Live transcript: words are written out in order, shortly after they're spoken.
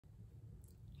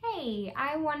Hey,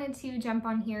 I wanted to jump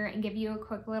on here and give you a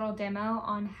quick little demo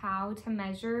on how to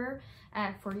measure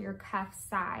for your cuff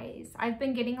size. I've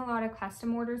been getting a lot of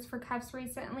custom orders for cuffs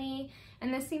recently,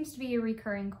 and this seems to be a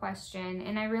recurring question,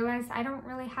 and I realized I don't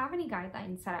really have any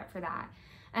guidelines set up for that.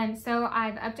 So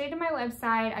I've updated my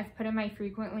website, I've put in my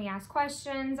frequently asked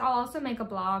questions. I'll also make a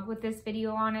blog with this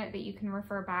video on it that you can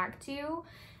refer back to,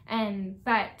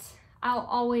 but I'll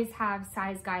always have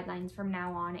size guidelines from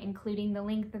now on, including the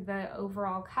length of the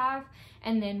overall cuff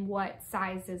and then what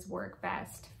sizes work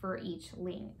best for each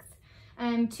length.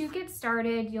 To get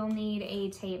started, you'll need a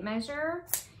tape measure.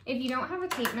 If you don't have a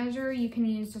tape measure, you can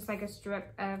use just like a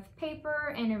strip of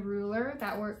paper and a ruler.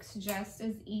 That works just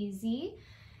as easy.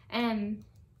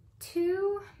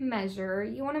 To measure,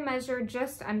 you want to measure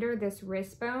just under this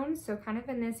wrist bone, so kind of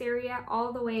in this area,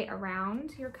 all the way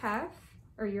around your cuff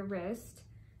or your wrist.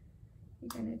 You're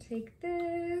gonna take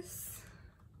this,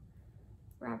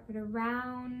 wrap it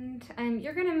around, and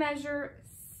you're gonna measure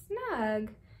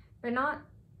snug, but not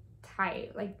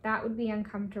tight. Like that would be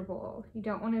uncomfortable. You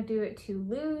don't wanna do it too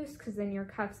loose because then your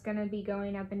cuff's gonna be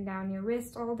going up and down your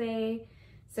wrist all day.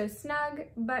 So snug,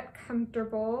 but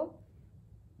comfortable.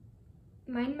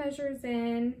 Mine measures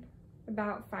in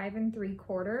about 5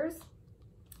 3/4.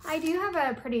 I do have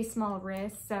a pretty small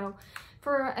wrist, so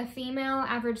for a female,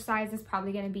 average size is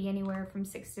probably going to be anywhere from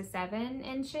 6 to 7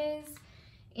 inches.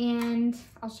 And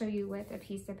I'll show you with a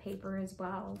piece of paper as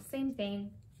well. Same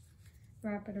thing.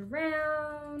 Wrap it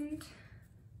around.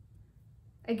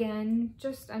 Again,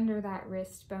 just under that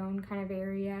wrist bone kind of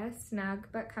area. Snug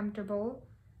but comfortable.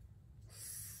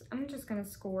 I'm just going to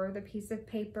score the piece of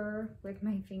paper with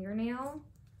my fingernail.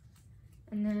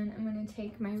 And then I'm going to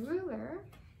take my ruler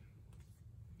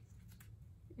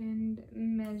and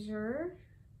measure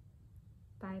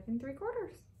 5 3/4.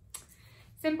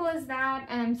 Simple as that.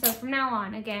 So from now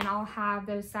on, again, I'll have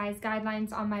those size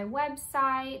guidelines on my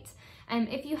website.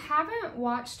 If you haven't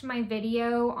watched my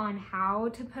video on how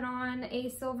to put on a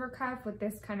silver cuff with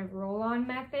this kind of roll-on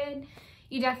method,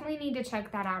 you definitely need to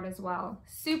check that out as well.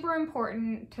 Super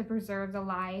important to preserve the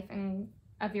life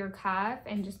of your cuff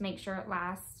and just make sure it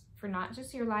lasts for not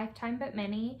just your lifetime, but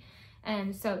many.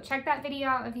 So check that video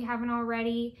out if you haven't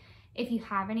already. If you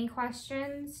have any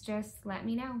questions, just let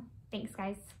me know. Thanks,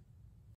 guys.